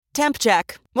Temp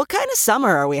check. What kind of summer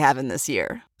are we having this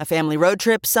year? A family road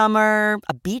trip summer?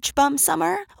 A beach bum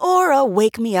summer? Or a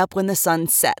wake me up when the sun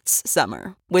sets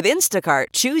summer? With Instacart,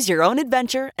 choose your own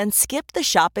adventure and skip the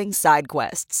shopping side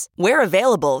quests. Where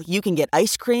available, you can get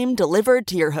ice cream delivered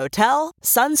to your hotel,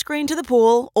 sunscreen to the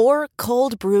pool, or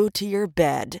cold brew to your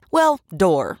bed. Well,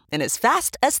 door, in as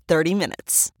fast as 30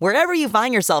 minutes. Wherever you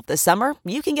find yourself this summer,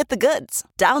 you can get the goods.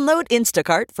 Download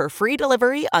Instacart for free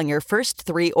delivery on your first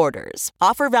 3 orders.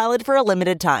 Offer valid for a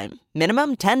limited time.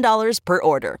 Minimum $10 per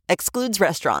order. Excludes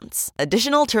restaurants.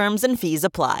 Additional terms and fees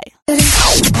apply.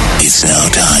 It's now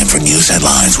time for news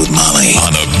headlines with Molly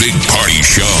on a big party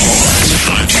show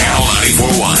on Channel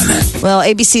 94.1. Well,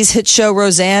 ABC's hit show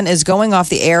Roseanne is going off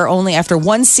the air only after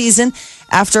one season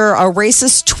after a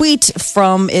racist tweet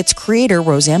from its creator,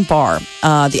 Roseanne Barr.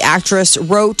 The actress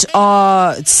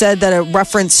said that a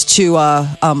reference to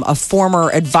a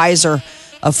former advisor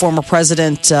of former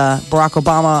President Barack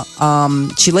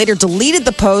Obama. She later deleted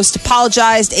the post,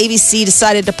 apologized. ABC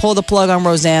decided to pull the plug on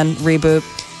Roseanne reboot.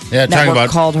 Yeah, talking about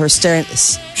called her staring.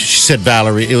 She said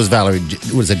Valerie. It was Valerie.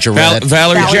 Was it Jarrett?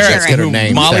 Valerie Jarrett, Get her who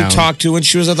name Molly down. talked to when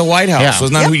she was at the White House. Yeah.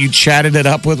 Wasn't that who you chatted it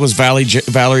up with? Was Valerie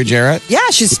Jarrett? Yeah,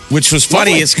 she's. Which was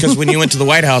funny. It's because when you went to the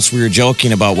White House, we were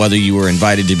joking about whether you were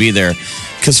invited to be there.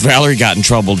 Because Valerie got in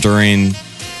trouble during.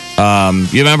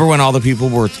 You remember when all the people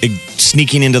were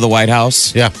sneaking into the White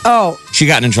House? Yeah. Oh, She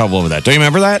got in trouble over that. Do you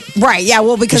remember that? right. Yeah.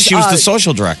 Well, because She was the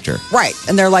social director. right,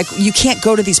 and they're like, you can't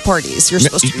go to these parties. You're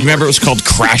supposed to. You remember it was called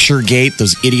Crasher Gate?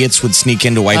 Those idiots would sneak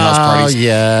into White House parties. Oh,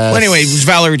 yeah. Well, anyway, it was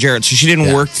Valerie Jarrett. So she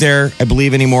didn't work there, I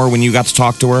believe, anymore when you got to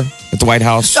talk to her at the White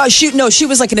House. She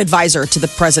was like an advisor to the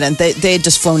president. They had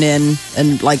just flown in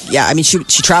and she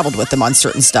traveled with them on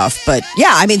certain stuff. But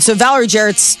yeah, I mean, so Valerie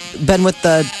Jarrett's been with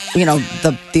the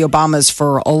Obamas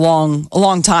for a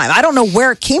long time. I don't know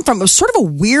where it came from. It was sort of a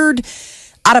weird,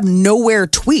 out of nowhere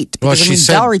tweet. Well, Because, she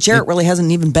said Valerie Jarrett really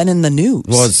hasn't even been in the news.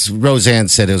 Well, Roseanne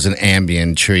said it was an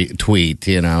Ambien tweet.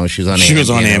 You know, she was on. She Ambien was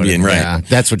on Ambien, right? Yeah,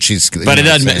 that's what she's. But it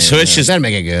doesn't. So it's just doesn't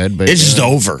make it good. But it's just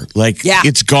over. Like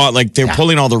it's gone. Like they're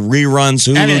pulling all the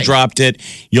reruns. Hulu dropped it.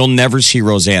 You'll never see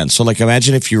Roseanne. So like,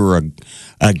 imagine if you were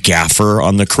a gaffer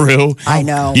on the crew. I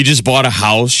know. You just bought a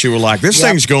house. You were like, this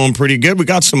thing's going pretty good. We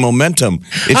got some momentum.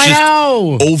 It's I just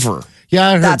know. over.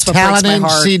 Yeah, her That's what breaks talent my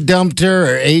heart. agency dumped her.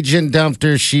 Her agent dumped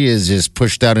her. She is just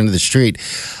pushed out into the street.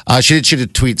 She did a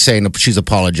tweet saying she's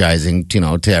apologizing,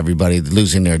 to everybody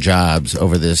losing their jobs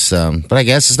over this. But I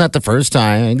guess it's not the first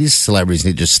time. I mean, these celebrities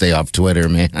need to just stay off Twitter,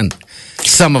 man.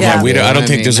 Some of them. I don't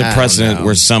think there's a precedent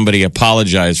where somebody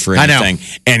apologized for anything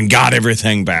and got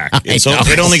everything back. So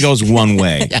it only goes one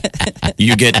way.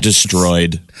 You get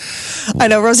destroyed. I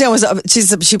know Roseanne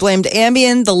she blamed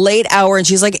Ambien, the late hour, and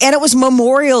she's like, and it was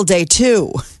Memorial Day too.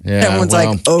 Yeah, Everyone's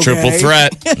well, like, okay. Triple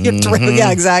threat.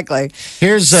 Yeah, exactly.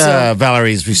 Here's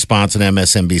Valerie's response on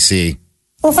MSNBC.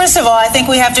 Well, first of all, I think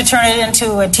we have to turn it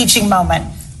into a teaching moment.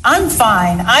 I'm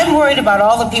fine. I'm worried about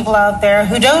all the people out there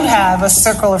who don't have a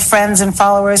circle of friends and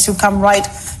followers who come right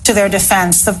to their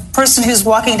defense. The person who's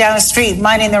walking down the street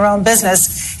minding their own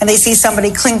business and they see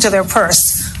somebody cling to their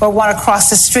purse or want to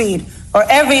cross the street. Or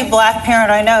every black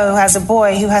parent I know who has a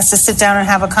boy who has to sit down and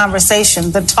have a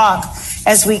conversation, the talk,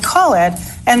 as we call it.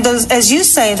 And those, as you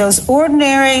say, those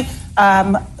ordinary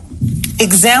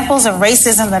examples of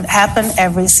racism that happen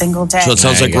every single day. So it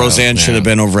sounds like Roseanne should have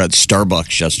been over at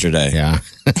Starbucks yesterday. Yeah.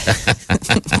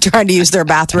 Trying to use their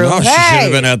bathroom. No, she should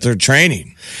have been at their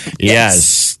training.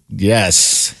 Yes.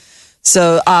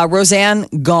 So Roseanne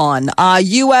gone.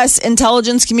 U.S.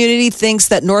 intelligence community thinks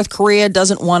that North Korea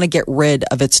doesn't want to get rid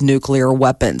of its nuclear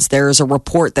weapons. There is a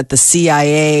report that the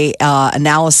CIA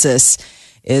analysis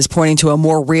is pointing to a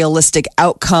more realistic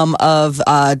outcome of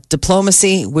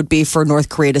diplomacy would be for North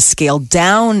Korea to scale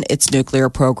down its nuclear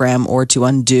program or to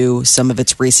undo some of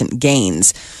its recent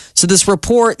gains. So this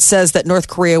report says that North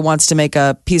Korea wants to make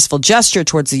a peaceful gesture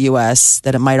towards the U.S.,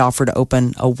 that it might offer to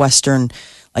open a Western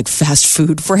fast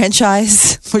food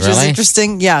franchise, which is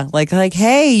interesting. Yeah, like,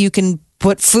 hey, you can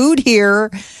put food here.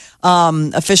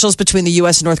 Officials between the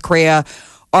U.S. and North Korea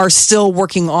are still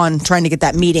working on trying to get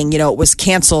that meeting. It was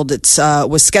canceled. It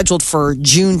was scheduled for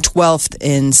June 12th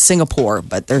in Singapore,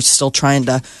 but they're still trying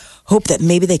to hope that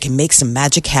maybe they can make some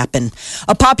magic happen.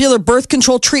 A popular birth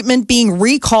control treatment being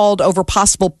recalled over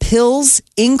possible pills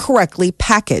incorrectly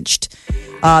packaged.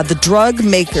 The drug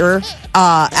maker,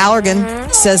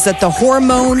 Allergan, says that the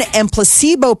hormone and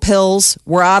placebo pills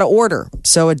were out of order.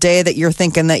 So a day that you're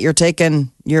thinking that you're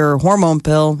taking your hormone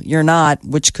pill, you're not,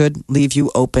 which could leave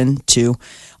you open to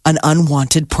an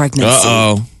unwanted pregnancy.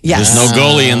 Uh-oh. Yes. There's no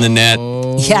goalie in the net.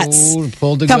 Yes.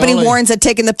 Pulled the Company goalie. warns that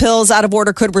taking the pills out of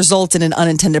order could result in an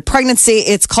unintended pregnancy.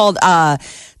 It's called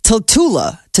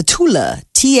Tatula, Taytulla.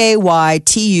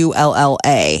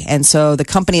 And so the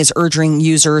company is urging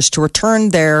users to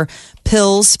return their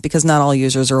pills because not all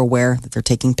users are aware that they're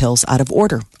taking pills out of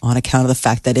order on account of the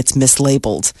fact that it's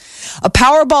mislabeled. A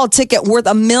Powerball ticket worth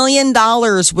 $1 million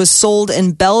was sold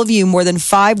in Bellevue more than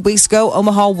 5 weeks ago.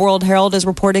 Omaha World Herald is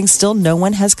reporting still no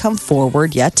one has come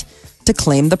forward yet to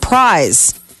claim the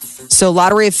prize. So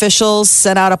lottery officials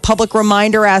sent out a public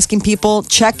reminder asking people,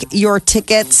 check your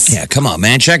tickets. Yeah, come on,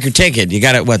 man. Check your ticket. You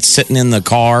got it, sitting in the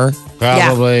car?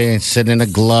 Probably sitting in a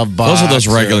glove box. Those are those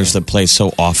regulars that play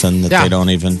so often that they don't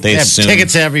even, they have assume.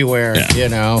 Tickets everywhere, you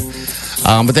know.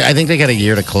 But I think they got a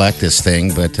year to collect this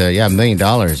thing. But $1 million,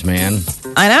 man.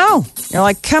 I know. You're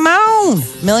like, come on,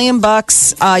 $1 million.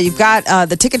 You've got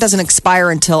the ticket doesn't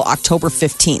expire until October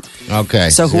 15th.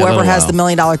 Okay. So whoever has the $1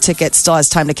 million ticket still has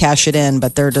time to cash it in,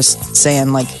 but they're just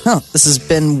saying like, this has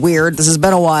been weird. This has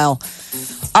been a while.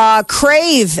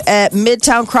 Crave at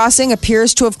Midtown Crossing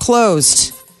appears to have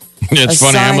closed. It's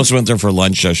funny. I almost went there for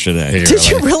lunch yesterday. Did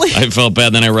you really? I felt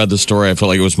bad. Then I read the story. I felt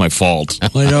like it was my fault.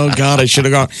 Like, oh, God, I should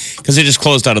have gone. Because it just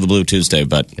closed out of the blue Tuesday.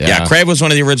 But yeah, Crave was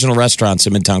one of the original restaurants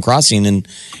in Midtown Crossing, and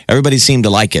everybody seemed to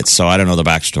like it. So I don't know the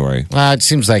backstory. It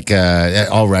seems like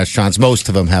all restaurants, most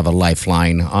of them have a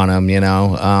lifeline on them, you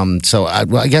know. So I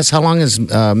guess how long has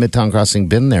Midtown Crossing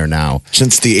been there now?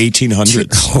 Since the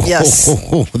 1800s.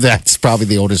 Yes. That's probably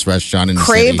the oldest restaurant in the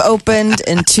Crave city. opened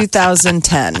in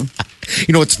 2010.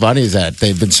 You know what's funny is that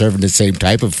they've been serving the same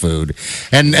type of food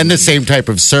and the same type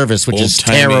of service, which is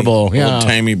terrible.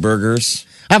 Old-timey burgers.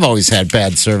 I've always had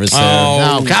bad service there.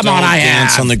 Oh, come on, I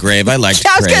dance have. on the grave. I like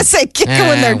I was going to say kick them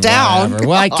when they're down. Whatever.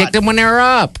 Well, I kicked them when they were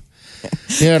up.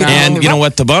 You know? And you know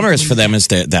what the bummer is for them is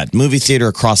that movie theater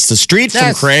across the street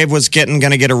from Crave was going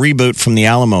to get a reboot from the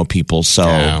Alamo people. So.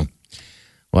 Yeah.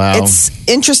 Wow. It's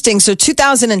interesting. So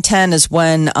 2010 is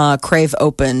when Crave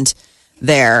opened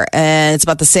there. And it's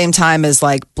about the same time as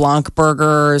like Blanc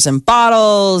Burgers and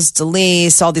Bottles,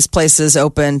 Delice, all these places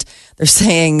opened. They're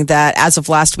saying that as of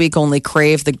last week, only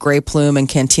Crave, the Grey Plume, and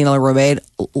Cantina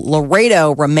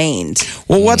Laredo remained.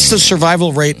 Well, what's the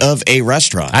survival rate of a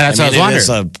restaurant? That's what I was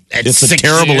wondering. It's a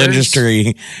terrible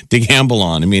industry to gamble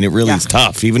on. I mean, it really is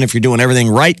tough. Even if you're doing everything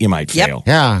right, you might fail.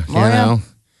 Yeah, you know.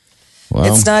 Well,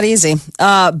 it's not easy.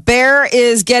 Bayer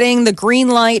is getting the green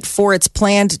light for its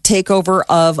planned takeover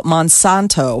of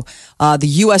Monsanto. The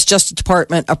U.S. Justice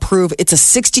Department approved. It's a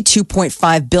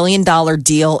 $62.5 billion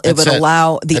deal. It would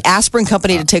allow the aspirin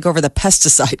company to take over the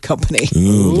pesticide company.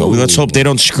 Ooh. Let's hope they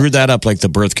don't screw that up like the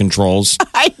birth controls.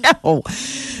 I know.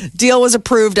 Deal was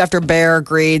approved after Bayer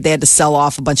agreed. They had to sell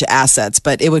off a bunch of assets,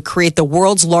 but it would create the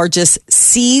world's largest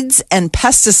seeds and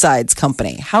pesticides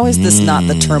company. How is this not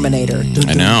the Terminator?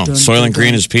 I know. Soylent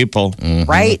Green is people. Mm-hmm.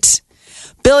 Right.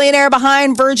 Billionaire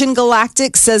behind Virgin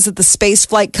Galactic says that the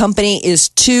spaceflight company is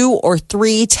 2 or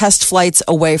 3 test flights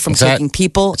away from taking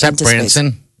people into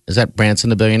Branson? space. Is that Branson,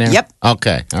 the billionaire? Yep.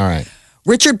 Okay. All right.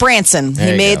 Richard Branson,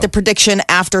 he made the prediction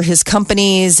after his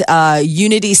company's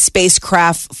Unity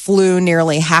spacecraft flew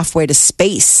nearly halfway to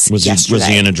space. Was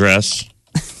he in a dress?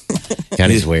 God,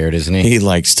 he's weird, isn't he? He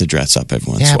likes to dress up every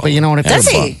once in a while. Yeah, but you know what? If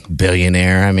Does you're he? a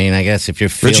billionaire, I mean, I guess if you're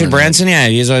feeling Richard Branson, yeah,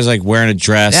 he's always like wearing a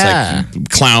dress, like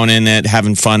clowning it,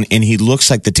 having fun, and he looks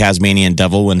like the Tasmanian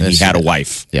devil when he had a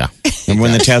wife. Yeah. And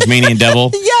when the Tasmanian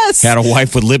devil had a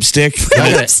wife with lipstick,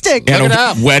 lipstick, and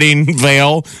a wedding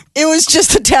veil. It was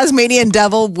just a Tasmanian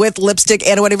devil with lipstick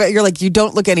and whatever. You're like, you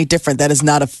don't look any different. That is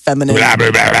not a feminine.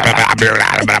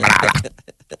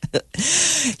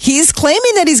 He's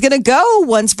claiming that he's going to go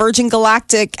once Virgin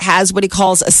Galactic has what he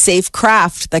calls a safe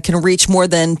craft that can reach more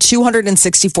than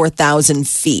 264,000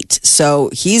 feet. So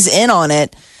he's in on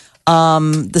it.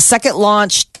 The second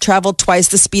launch traveled twice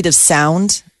the speed of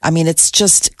sound. I mean, it's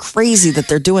just crazy that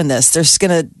they're doing this. They're just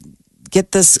going to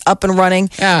get this up and running.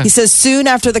 Yeah. He says soon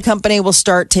after the company will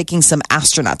start taking some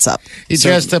astronauts up. He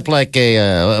dressed up like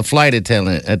a flight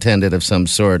attendant of some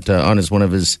sort on one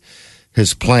of his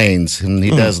planes, and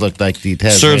he does look like the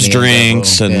Tasmanian serves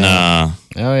drinks devil. and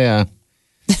oh yeah,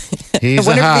 he's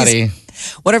a hottie.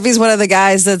 What if he's one of the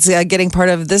guys that's getting part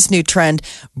of this new trend?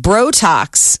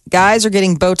 Botox. Guys are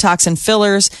getting Botox and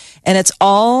fillers, and it's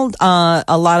all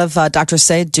a lot of doctors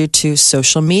say due to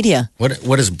social media.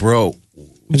 What is bro?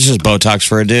 It's just Botox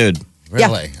for a dude.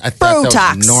 Really? Yeah. I thought that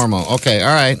Botox. was normal. Okay,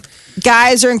 all right.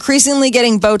 Guys are increasingly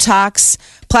getting Botox.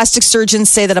 Plastic surgeons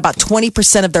say that about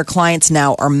 20% of their clients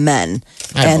now are men.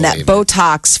 And that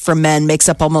Botox for men makes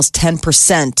up almost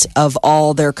 10% of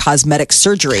all their cosmetic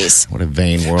surgeries. What a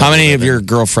vain world. How many of your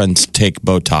girlfriends take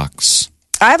Botox?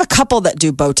 I have a couple that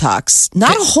do Botox.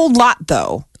 Not a whole lot,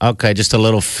 though. Okay, just a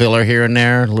little filler here and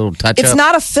there, a little touch It's up.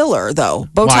 not a filler, though.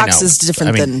 Botox is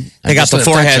different than... They got the Just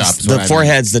a foreheads, touch-up,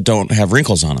 foreheads that don't have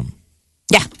wrinkles on them.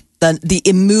 Yeah, the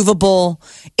immovable.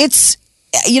 It's,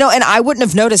 and I wouldn't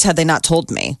have noticed had they not told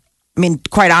me. I mean,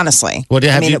 quite honestly. Well,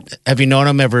 have you known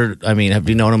them ever? I mean, have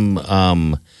you known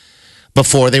them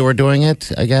before they were doing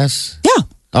it, I guess? Yeah.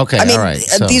 Okay, I mean, all right.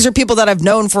 So. these are people that I've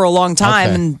known for a long time,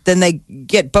 Okay. and then they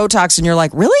get Botox, and you're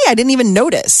like, really? I didn't even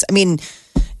notice. I mean,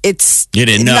 it's You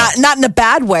didn't know. not in a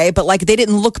bad way, but like they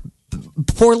didn't look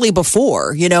poorly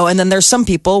before, And then there's some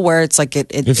people where it's like If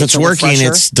it's working, refresher.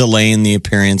 it's delaying the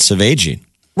appearance of aging.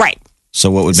 Right. So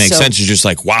what would make So- sense is just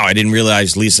like, wow, I didn't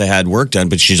realize Lisa had work done,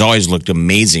 but she's always looked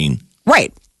amazing.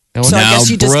 Right. Well, So I now guess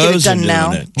you just get it bros are done doing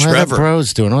now. it. What are the Trevor.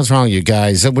 bros doing? What's wrong with you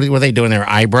guys? What were they doing? Their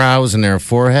eyebrows and their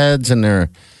foreheads and their.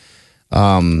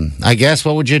 I guess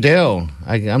what would you do?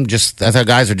 I thought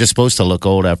guys are just supposed to look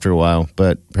old after a while,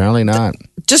 but apparently not.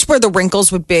 Just where the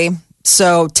wrinkles would be.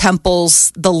 So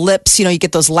temples, the lips, you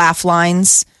get those laugh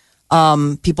lines.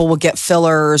 People will get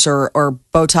fillers or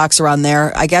Botox around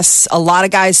there. I guess a lot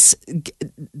of guys,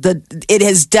 it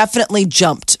has definitely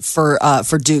jumped for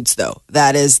dudes though.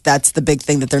 That's the big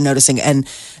thing that they're noticing. And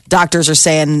doctors are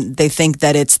saying they think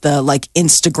that it's the like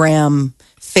Instagram,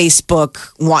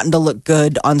 Facebook, wanting to look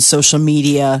good on social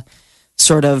media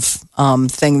sort of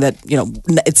thing that,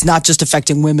 it's not just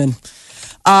affecting women.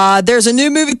 There's a new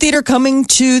movie theater coming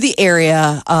to the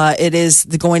area. It is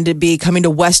going to be coming to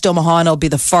West Omaha, and it'll be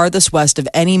the farthest west of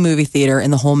any movie theater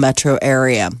in the whole metro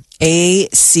area.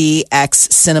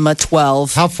 ACX Cinema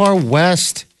 12. How far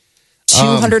west?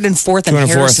 204th and 204th.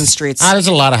 Harrison Streets. There's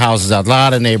a lot of houses out, a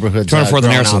lot of neighborhoods. 24th and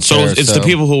growing Harrison. out So there, it's the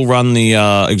people who run the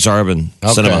Exarban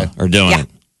Cinema are doing Yeah. it.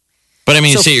 But I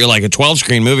mean, you So- see, you're like a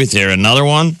 12-screen movie theater, another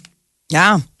one?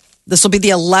 Yeah. This will be the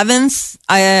 11th.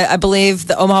 I believe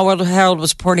the Omaha World Herald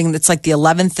was reporting it's like the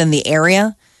 11th in the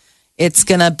area. It's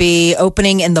going to be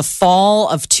opening in the fall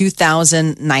of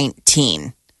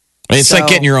 2019. It's So- like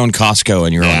getting your own Costco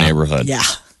in your own neighborhood. Yeah.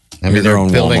 I mean, Your they're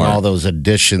own building Walmart. all those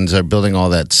additions. They're building all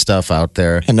that stuff out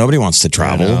there. And nobody wants to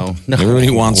travel. No.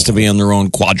 Everybody wants to be in their own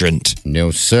quadrant.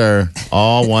 No, sir.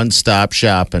 All one-stop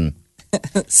shopping.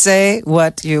 Say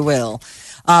what you will.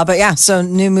 But yeah, so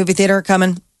new movie theater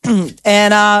coming.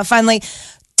 And finally,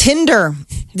 Tinder.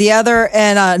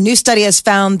 A new study has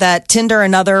found that Tinder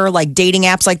and other like dating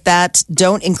apps like that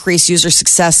don't increase user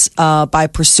success by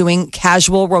pursuing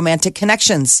casual romantic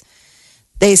connections.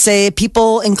 They say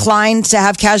people inclined to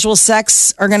have casual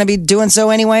sex are going to be doing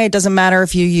so anyway. It doesn't matter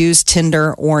if you use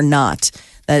Tinder or not.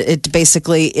 That it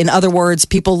basically, in other words,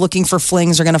 people looking for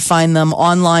flings are going to find them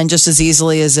online just as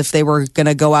easily as if they were going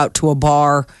to go out to a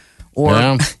bar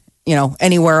or,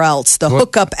 anywhere else. The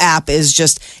hookup app is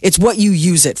just, it's what you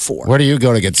use it for. Where do you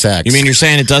go to get sex? You mean you're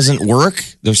saying it doesn't work?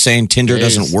 They're saying Tinder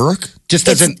doesn't work? Just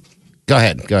doesn't. Go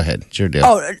ahead. Sure do.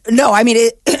 Oh, no. I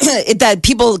mean, that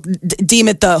people deem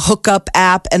it the hookup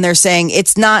app, and they're saying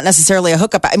it's not necessarily a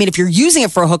hookup. I mean, if you're using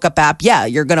it for a hookup app, yeah,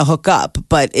 you're going to hook up,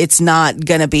 but it's not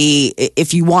going to be,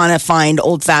 if you want to find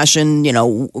old fashioned,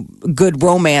 good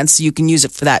romance, you can use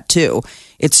it for that too.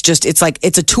 It's just, it's like,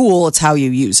 it's a tool. It's how you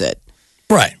use it.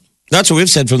 Right. That's what we've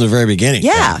said from the very beginning.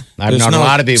 Yeah. I've There's known no a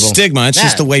lot of people. stigma. It's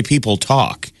just Yeah. the way people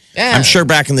talk. Yeah. I'm sure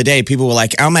back in the day, people were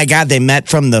like, oh my God, they met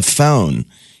from the phone.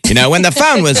 When the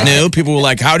phone was new, people were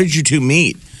like, how did you two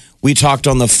meet? We talked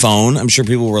on the phone. I'm sure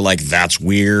people were like, that's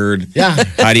weird. Yeah.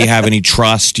 How do you have any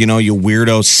trust? You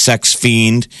weirdo sex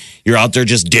fiend. You're out there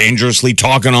just dangerously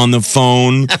talking on the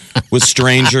phone with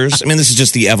strangers. I mean, this is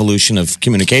just the evolution of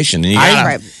communication.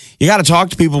 And you got to talk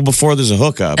to people before there's a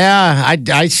hookup. Yeah,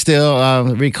 I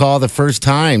still recall the first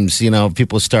times,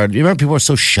 people started. You remember people were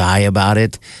so shy about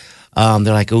it. They're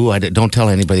like, "Ooh, don't tell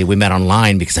anybody we met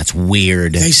online because that's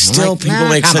weird." People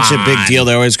make such a big deal.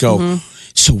 They always go,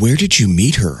 so where did you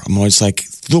meet her? I'm always like,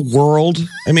 the world.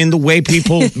 I mean, the way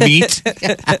people meet,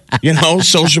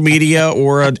 social media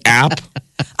or an app.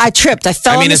 I tripped. I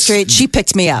fell on the it's- street. She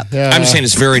picked me up. I'm just saying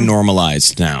it's very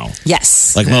normalized now.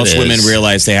 Yes. Like most It women is.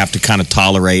 realize they have to kind of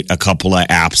tolerate a couple of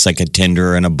apps like a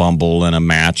Tinder and a Bumble and a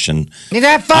Match. And You'd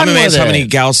have fun I'm amazed with how it. many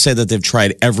gals say that they've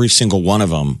tried every single one of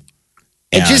them.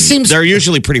 It just And seems- they're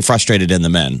usually pretty frustrated in the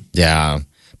men. Yeah.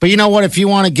 But you know what? If you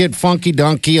want to get funky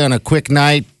dunky on a quick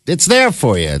night, it's there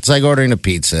for you. It's like ordering a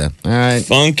pizza. All right.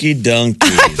 Funky donkey.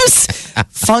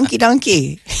 Funky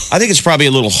donkey. I think it's probably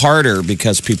a little harder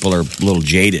because people are a little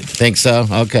jaded. Think so?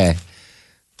 Okay.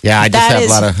 Yeah, I just That have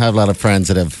is- a lot of friends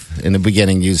that have in the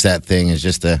beginning used that thing as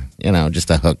just a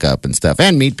hook up and stuff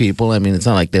and meet people. I mean, it's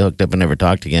not like they hooked up and never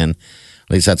talked again.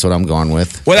 At least that's what I'm going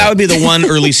with. Well, that would be the one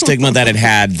early stigma that it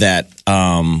had that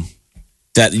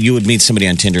that you would meet somebody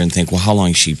on Tinder and think, well, how long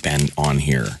has she been on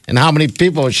here? And how many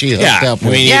people has she hooked up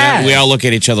with? We all look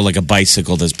at each other like a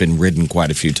bicycle that's been ridden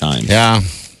quite a few times. Yeah.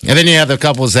 And then you have the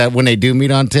couples that when they do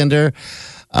meet on Tinder,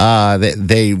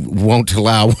 they won't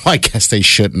allow. Well, I guess they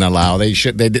shouldn't allow. They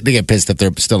get pissed if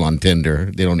they're still on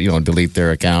Tinder. You don't delete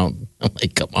their account. I'm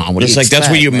like, come on. What it's like that's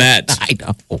where you met. I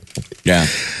know. Yeah.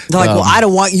 They're like, well, I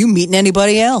don't want you meeting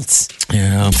anybody else.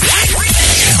 Yeah.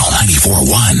 Channel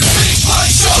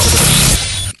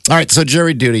 94.1. All right. So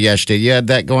jury duty yesterday. You had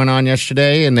that going on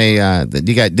yesterday, and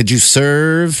did you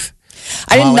serve?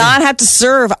 I did not have to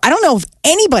serve. I don't know if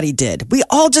anybody did. We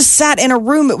all just sat in a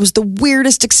room. It was the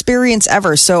weirdest experience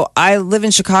ever. So I live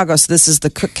in Chicago. So this is the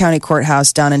Cook County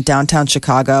Courthouse down in downtown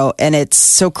Chicago. And it's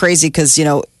so crazy because,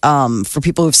 for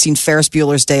people who've seen Ferris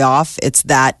Bueller's Day Off, it's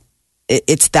that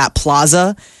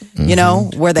plaza,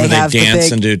 where they have dance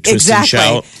the big, and do twist and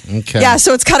shout. Okay. Yeah,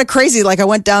 so it's kind of crazy. Like I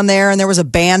went down there and there was a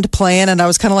band playing and I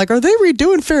was kind of like, are they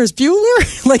redoing Ferris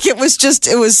Bueller? Like it was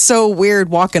so weird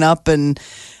walking up and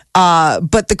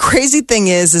but the crazy thing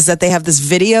is that they have this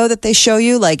video that they show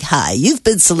you like, hi, you've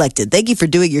been selected. Thank you for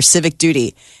doing your civic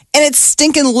duty. And it's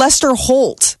stinking Lester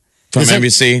Holt. From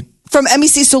NBC? From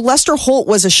NBC. So Lester Holt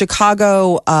was a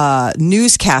Chicago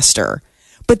newscaster.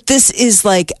 But this is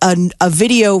like a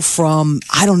video from,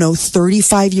 I don't know,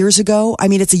 35 years ago. I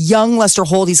mean, it's a young Lester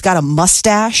Holt. He's got a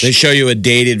mustache. They show you a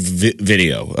dated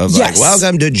video of like,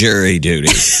 welcome to jury duty.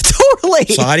 Totally.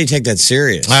 So how do you take that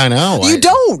serious? I know. You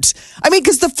don't. I mean,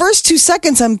 because the first 2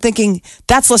 seconds I'm thinking,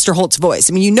 that's Lester Holt's voice.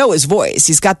 I mean, you know his voice.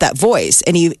 He's got that voice.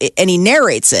 And he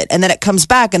narrates it. And then it comes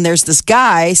back and there's this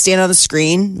guy standing on the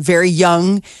screen, very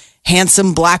young,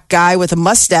 handsome black guy with a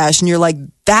mustache. And you're like,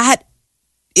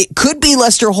 it could be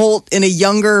Lester Holt in a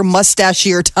younger,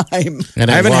 mustachier time. And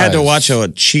I haven't had to watch a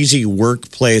cheesy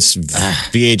workplace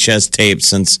VHS tape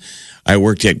since I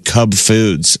worked at Cub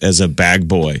Foods as a bag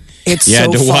boy. You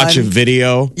had to fun. watch a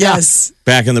video. Yes.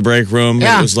 Back in the break room.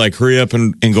 Yeah. It was like, hurry up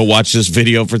and go watch this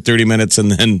video for 30 minutes and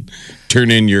then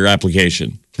turn in your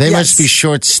application. They must be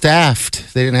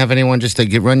short-staffed. They didn't have anyone just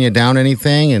to run you down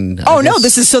anything. And no,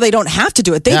 this is so they don't have to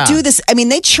do it. They do this. I mean,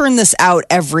 they churn this out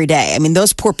every day. I mean,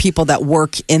 those poor people that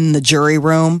work in the jury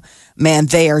room, man,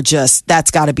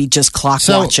 that's got to be just clock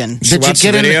watching. Did you watch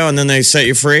the video and then they set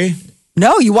you free?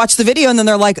 No, you watch the video and then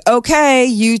they're like, okay,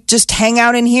 you just hang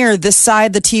out in here. This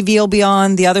side, the TV will be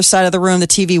on. The other side of the room, the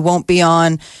TV won't be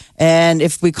on. And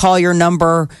if we call your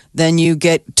number, then you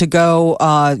get to go,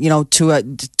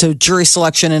 to jury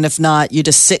selection. And if not, you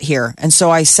just sit here. And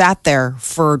so I sat there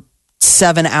for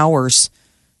 7 hours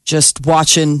just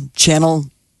watching channel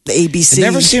ABC. It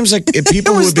never seems like if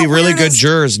people would be really good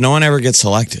jurors, no one ever gets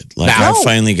selected. Like I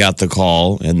finally got the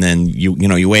call and then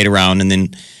you wait around and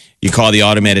then you call the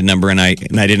automated number and I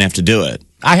didn't have to do it.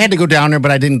 I had to go down there, but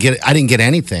I didn't get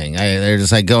anything. They're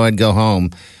just like, go ahead, go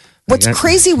home. What's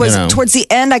crazy was towards the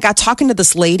end, I got talking to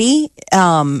this lady.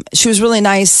 She was really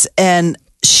nice, and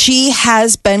she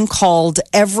has been called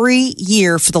every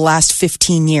year for the last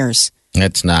 15 years.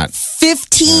 It's not.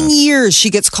 15 years she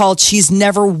gets called. She's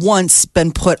never once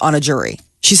been put on a jury.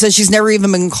 She says she's never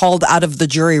even been called out of the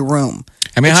jury room.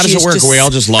 I mean, how does it work? Are we all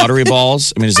just lottery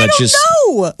balls? I mean, is that just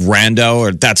rando?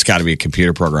 Or that's got to be a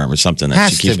computer program or something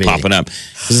that keeps popping up.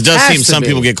 Because it does seem some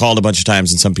people get called a bunch of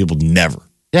times and some people never.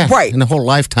 Yeah, right. In the whole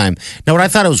lifetime. Now, what I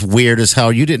thought was weird is how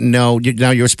you didn't know.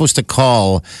 You were supposed to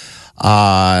call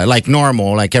like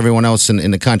normal, like everyone else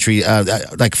in the country,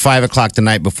 like 5 o'clock the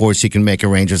night before, so you can make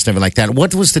arrangements and everything like that.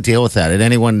 What was the deal with that? Did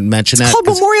anyone mention that? It's called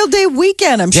Memorial Day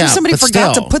weekend. I'm sure somebody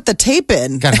forgot to put the tape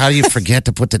in. God, how do you forget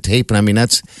to put the tape in?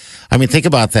 I mean, think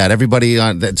about that. Everybody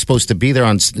that's supposed to be there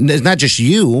it's not just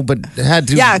you, but had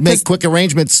to make quick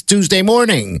arrangements Tuesday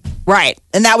morning. Right.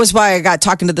 And that was why I got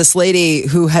talking to this lady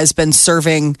who has been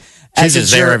serving She's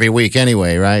just there every week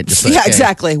anyway, right? Just like,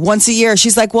 exactly. Once a year.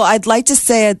 She's like, well, I'd like to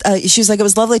say, she was like, it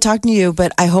was lovely talking to you,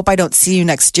 but I hope I don't see you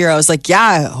next year. I was like, yeah,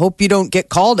 I hope you don't get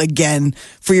called again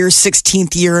for your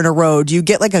 16th year in a row. Do you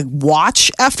get like a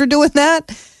watch after doing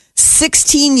that?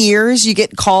 16 years you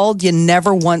get called, you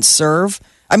never once serve.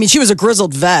 I mean, she was a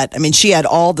grizzled vet. I mean, she had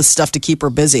all the stuff to keep her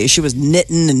busy. She was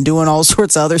knitting and doing all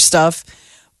sorts of other stuff.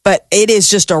 But it is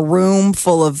just a room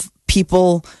full of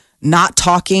people not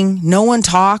talking. No one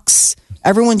talks.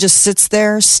 Everyone just sits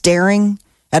there staring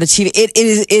at a TV.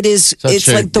 It's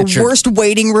like the worst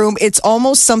waiting room. It's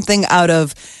almost something out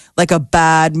of like a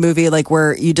bad movie, like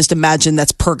where you just imagine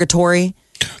that's purgatory.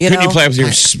 Couldn't you play with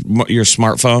your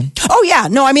smartphone? Oh yeah,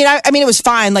 no. I mean, it was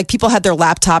fine. Like people had their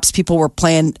laptops. People were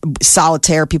playing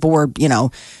solitaire. People were,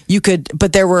 you could,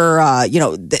 but there were,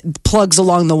 plugs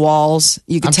along the walls.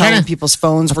 You could tell when people's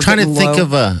phones were. I'm trying to think low.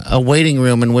 of a waiting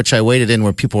room in which I waited in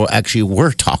where people actually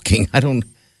were talking.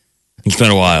 It's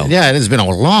been a while. Yeah, it has been a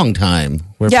long time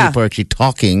where people are actually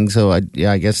talking. So I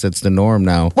guess that's the norm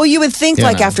now. Well, you would think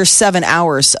after 7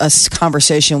 hours, a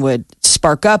conversation would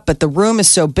spark up, but the room is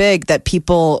so big that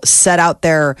people set out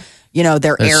their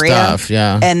area, stuff,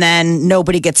 and then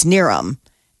nobody gets near them.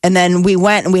 And then we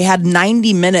went and we had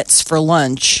 90 minutes for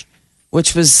lunch,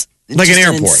 which was like just an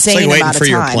airport. It's like waiting for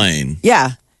your plane.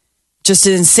 Yeah. Just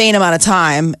an insane amount of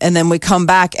time. And then we come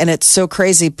back and it's so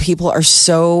crazy. People are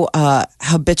so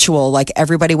habitual. Like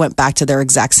everybody went back to their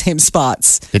exact same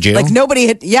spots. Did you? Like nobody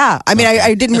had, I mean,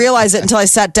 I didn't realize it until I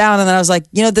sat down and then I was like,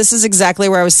 this is exactly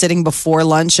where I was sitting before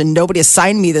lunch and nobody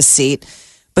assigned me the seat.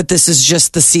 But this is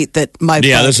just the seat that my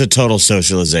there's a total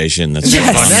socialization. That's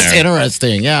that's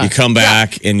interesting. Yeah, you come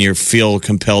back and you feel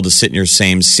compelled to sit in your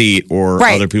same seat, or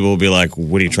other people will be like,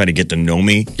 "What are you trying to get to know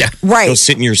me?" Yeah, right. Go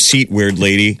sit in your seat, weird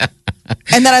lady.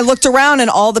 And then I looked around and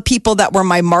all the people that were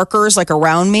my markers, like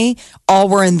around me, all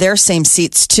were in their same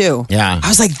seats too. Yeah, I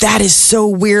was like, that is so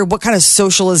weird. What kind of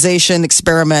socialization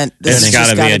experiment? It's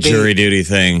got to be a jury duty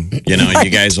thing. You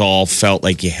guys all felt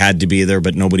like you had to be there,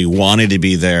 but nobody wanted to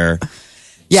be there.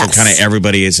 Yes. So kind of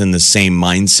everybody is in the same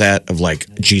mindset of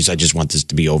like, geez, I just want this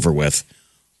to be over with.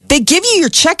 They give you your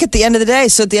check at the end of the day.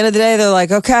 So at the end of the day, they're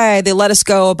like, okay, they let us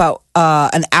go about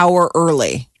an hour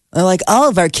early. They're like, all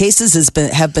of our cases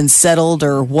have been settled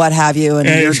or what have you. And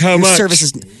your service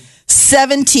is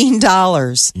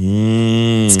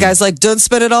 $17. This guy's like, don't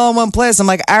spend it all in one place. I'm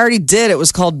like, I already did. It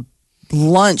was called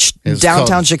lunch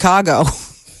downtown Chicago.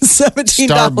 $17.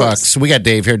 Starbucks. We got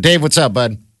Dave here. Dave, what's up,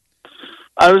 bud?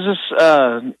 I was just,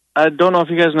 I don't know if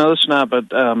you guys know this or not,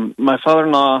 but my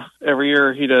father-in-law, every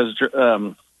year he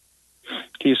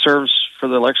serves for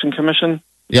the election commission.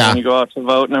 Yeah. When you go out to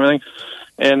vote and everything.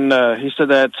 And he said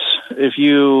that if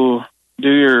you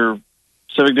do your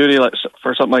civic duty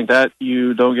for something like that,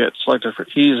 you don't get selected for,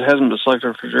 he hasn't been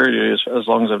selected for jury duty as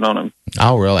long as I've known him.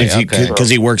 Oh, really? Because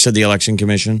he works at the election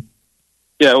commission?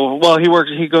 Yeah, well,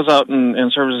 he goes out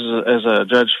and serves as a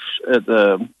judge at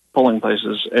the polling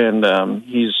places, and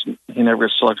he never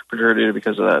gets selected for jury duty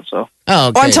because of that. So,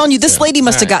 I'm telling you, this lady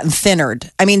must have gotten thinnered.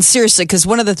 I mean, seriously, because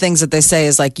one of the things that they say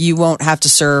is like you won't have to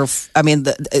serve. I mean,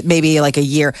 maybe like a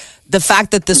year. The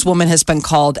fact that this woman has been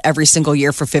called every single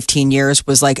year for 15 years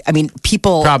was like, I mean,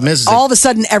 people. Problem is, all of a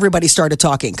sudden, everybody started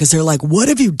talking because they're like, "What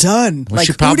have you done? Like,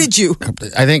 who did you?"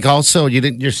 I think also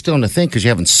you're still in the thing because you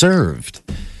haven't served.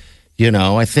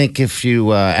 I think if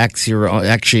you're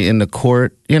actually in the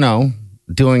court,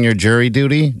 doing your jury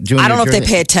duty. I don't know if they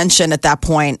pay attention at that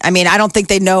point. I mean, I don't think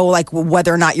they know like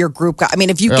whether or not your group got. I mean,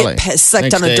 if you get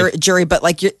selected on a jury, but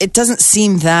like it doesn't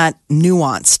seem that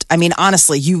nuanced. I mean,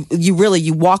 honestly,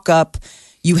 you walk up,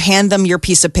 you hand them your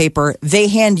piece of paper, they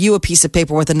hand you a piece of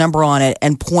paper with a number on it,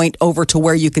 and point over to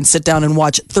where you can sit down and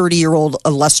watch 30-year-old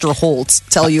Lester Holtz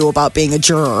tell you about being a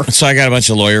juror. So I got a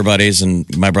bunch of lawyer buddies, and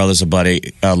my brother's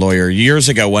a lawyer. Years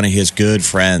ago, one of his good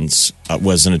friends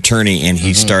was an attorney, and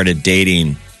he started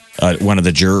dating one of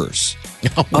the jurors.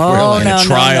 Oh, really?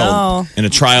 In a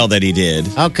trial that he did.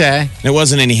 Okay. And it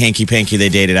wasn't any hanky-panky. They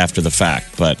dated after the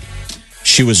fact, but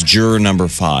she was juror number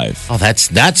 5. Oh, that's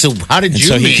how did you?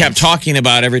 So he kept talking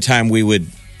about every time we would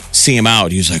see him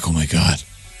out. He was like, "Oh my god,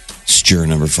 it's juror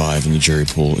number 5 in the jury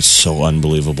pool. It's so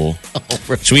unbelievable."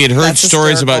 So we had heard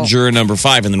stories about juror number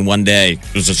 5, and then one day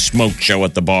there was a smoke show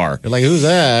at the bar. You're like, "Who's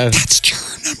that?" That's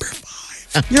juror number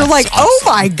 5. You're like, awesome. "Oh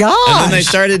my god!" And then they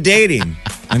started dating.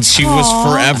 And she was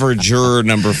forever juror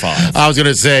number 5. I was going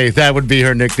to say, that would be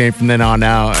her nickname from then on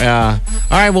out. All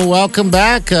right, well, welcome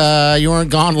back. You weren't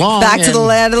gone long. Back to the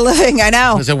land of the living, I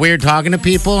know. Was it weird talking to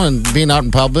people and being out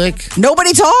in public?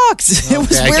 Nobody talked. Okay, it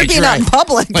was weird being out in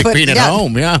public. Like being at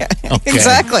home, yeah. Okay.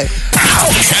 Exactly.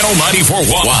 Channel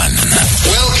 94.1.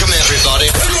 Welcome, everybody.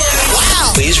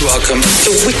 Wow. Please welcome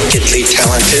the wickedly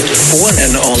talented one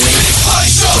and only.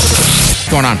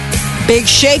 What's going on? Big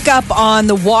shakeup on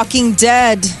The Walking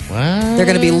Dead. What? They're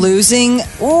going to be losing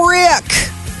Rick.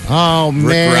 Oh,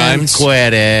 man. Grimes.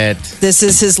 Quit it. This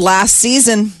is his last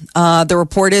season. The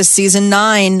report is season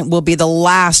 9 will be the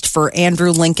last for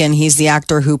Andrew Lincoln. He's the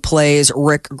actor who plays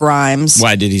Rick Grimes.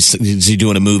 Why is he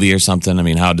doing a movie or something? I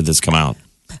mean, how did this come out?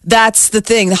 That's the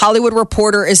thing. The Hollywood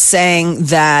Reporter is saying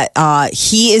that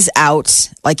he is out.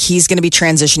 Like he's going to be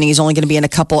transitioning. He's only going to be in a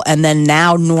couple. And then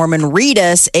now Norman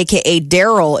Reedus, a.k.a.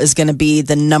 Daryl, is going to be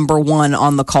the number 1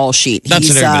 on the call sheet. That's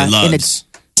he's what everybody loves. In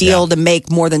a deal to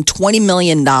make more than $20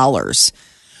 million.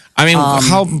 I mean,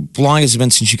 how long has it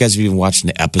been since you guys have even watched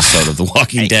an episode of The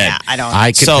Walking Dead? Yeah, I don't.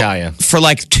 I could tell you. For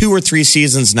like 2 or 3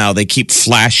 seasons now, they keep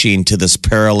flashing to this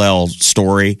parallel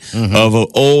story of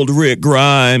old Rick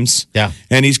Grimes. Yeah.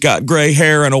 And he's got gray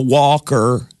hair and a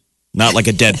walker. Not like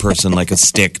a dead person, like a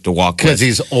stick to walk with. Because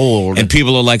he's old. And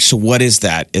people are like, so what is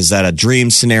that? Is that a dream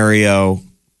scenario?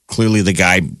 Clearly the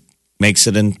guy makes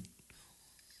it in.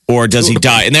 Or does he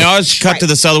die? And they always cut to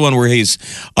this other one where his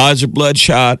eyes are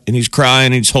bloodshot and he's crying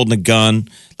and he's holding a gun.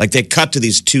 Like they cut to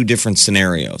these 2 different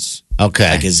scenarios.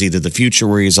 Okay. Like it's either the future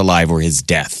where he's alive or his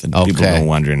death. And people are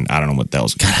wondering, I don't know what the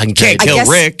hell's going on. You can't kill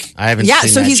Rick. I haven't Yeah,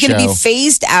 seen so that he's going to show. be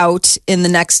phased out in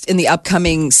the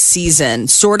upcoming season.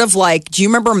 Sort of like, do you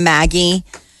remember Maggie?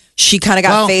 She kind of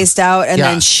got phased out, and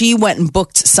then she went and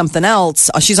booked something else.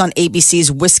 She's on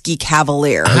ABC's Whiskey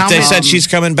Cavalier. But they said she's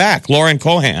coming back. Lauren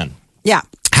Cohan. Yeah.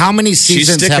 How many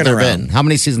seasons have there around. been? How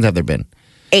many seasons have there been?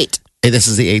 8. Hey, this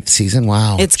is the 8th season?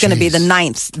 Wow. It's going to be the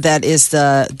 9th. That is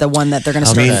the one that they're going to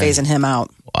start phasing him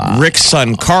out. Wow. Rick's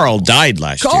son Carl died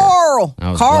last year. Carl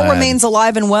glad. remains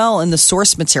alive and well in the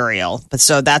source material. But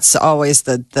so that's always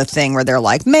the thing where they're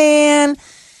like, man,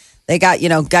 they got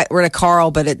rid of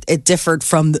Carl, but it differed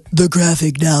from the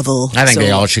graphic novel. I think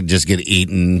they all should just get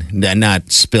eaten and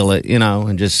not spill it,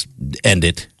 and just end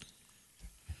it.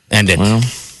 End it. Well,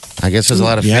 I guess there's a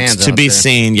lot of fans to out be there.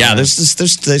 seen. Yeah, they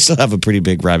still have a pretty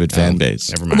big rabid fan base.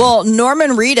 Never mind. Well,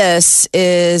 Norman Reedus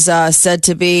is said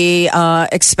to be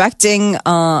expecting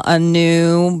a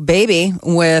new baby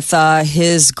with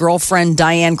his girlfriend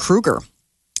Diane Kruger.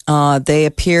 She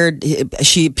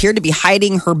appeared to be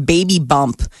hiding her baby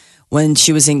bump when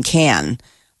she was in Cannes.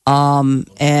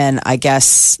 And I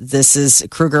guess this is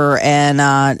Kruger and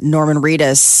Norman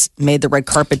Reedus made the red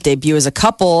carpet debut as a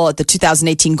couple at the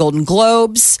 2018 Golden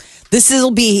Globes. This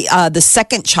will be the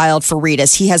second child for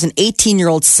Reedus. He has an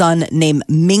 18-year-old son named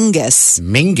Mingus.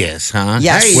 Mingus, huh?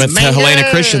 Yes. Hey, With Mingus. Helena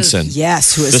Christensen.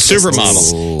 Yes, who is The just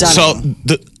supermodel. stunning.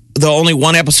 So the only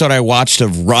one episode I watched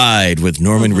of Ride with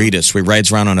Norman Reedus, where he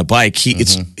rides around on a bike,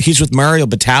 he's with Mario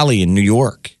Batali in New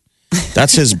York.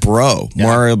 That's his bro,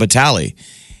 Mario Batali.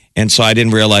 And so I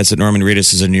didn't realize that Norman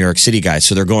Reedus is a New York City guy.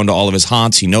 So they're going to all of his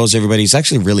haunts. He knows everybody. He's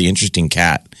actually a really interesting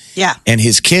cat. Yeah. And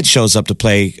his kid shows up to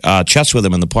play chess with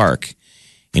him in the park.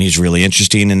 And he's really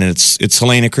interesting. And it's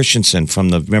Helena Christensen from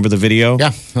remember the video?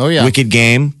 Yeah. Oh, yeah. Wicked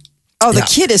Game. Oh, the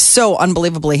kid is so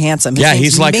unbellievably handsome. His Yeah, name's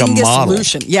he's like a Mingus model.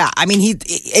 Lucian. Yeah, I mean,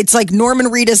 it's like Norman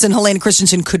Reedus and Helena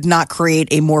Christensen could not create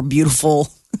a more beautiful.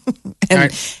 All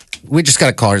right. We just got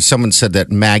a call. Someone said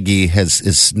that Maggie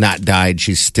is not died.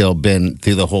 She's still been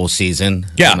through the whole season.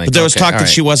 Yeah, I'm like, but there was okay, talk all that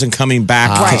right. she wasn't coming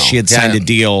back because she had signed a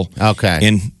deal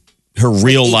in her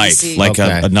real life, like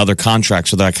another contract.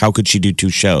 So they're like, how could she do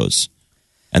 2 shows?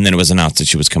 And then it was announced that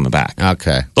she was coming back.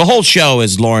 Okay. The whole show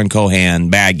is Lauren Cohan,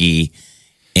 Maggie,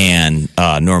 and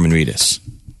Norman Reedus.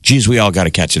 Geez, we all got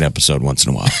to catch an episode once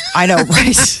in a while. I know,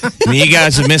 right? I mean, you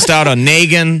guys have missed out on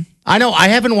Negan. I know. I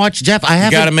haven't watched Jeff. I You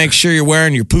haven't. got to make sure you're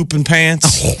wearing your pooping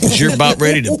pants because you're about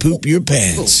ready to poop your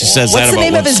pants. He says What's that the about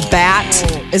name of his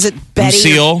bat? Is it Betty?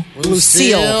 Lucille.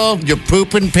 Lucille. Your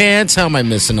pooping pants. How am I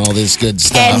missing all this good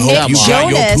stuff? And Nick You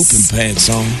got your Jonas pooping pants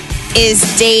on. is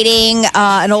dating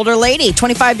an older lady.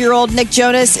 25-year-old Nick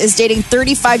Jonas is dating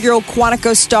 35-year-old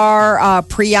Quantico star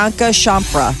Priyanka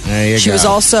Chopra. There you She go. was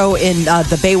also in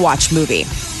the Baywatch movie.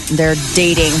 They're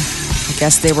dating. I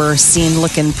guess they were seen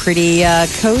looking pretty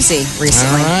cozy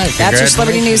recently. All right, That's your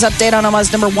celebrity news congratulations. update on Omaha's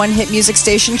 #1 hit music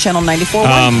station, Channel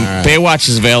 94.1. Baywatch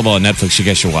is available on Netflix. You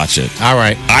guys should watch it. All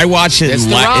right. I watched it It's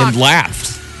and, The Rock. and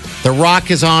laughed. The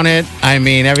Rock is on it. I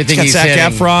mean, everything Got he's Zac hitting.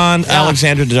 Efron,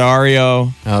 Alexandra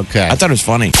Daddario. Okay. I thought it was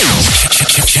funny.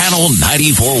 Channel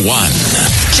 94.1.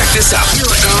 Check this out. More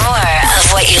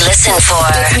of what you listen for.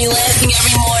 Gets me laughing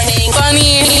every morning.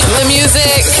 Funny, the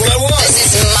music.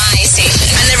 This is my station.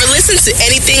 I never listen to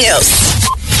anything else.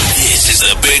 This is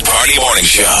the Big Party Morning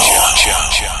Show.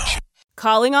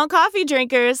 Calling all coffee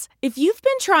drinkers. If you've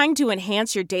been trying to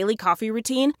enhance your daily coffee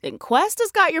routine, then Quest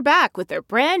has got your back with their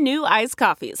brand new iced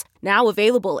coffees. Now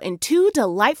available in 2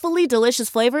 delightfully delicious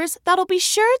flavors that'll be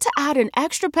sure to add an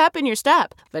extra pep in your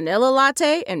step. Vanilla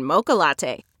latte and mocha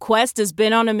latte. Quest has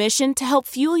been on a mission to help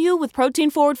fuel you with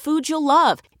protein-forward foods you'll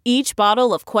love. Each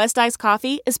bottle of Quest iced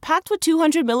coffee is packed with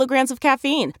 200 milligrams of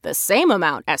caffeine, the same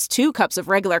amount as 2 cups of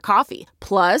regular coffee,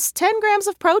 plus 10 grams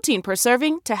of protein per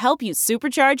serving to help you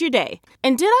supercharge your day.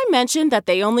 And did I mention that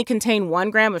they only contain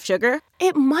 1 gram of sugar?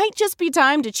 It might just be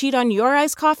time to cheat on your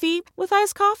iced coffee with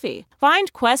iced coffee.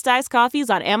 Find Quest iced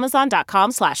coffees on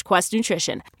Amazon.com/Quest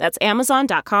Nutrition. That's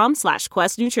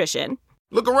Amazon.com/Quest Nutrition.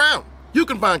 Look around. You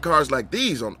can find cars like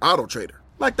these on AutoTrader,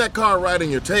 like that car right in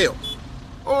your tail.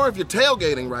 Or if you're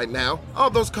tailgating right now, all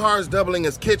those cars doubling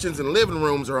as kitchens and living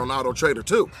rooms are on AutoTrader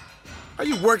too. Are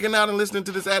you working out and listening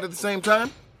to this ad at the same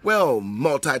time? Well,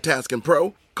 multitasking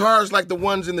pro, cars like the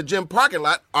ones in the gym parking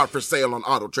lot are for sale on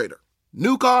AutoTrader.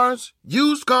 New cars,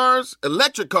 used cars,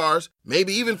 electric cars,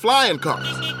 maybe even flying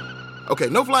cars. Okay,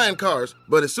 no flying cars,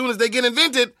 but as soon as they get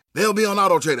invented, they'll be on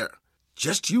AutoTrader.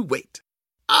 Just you wait.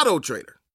 AutoTrader.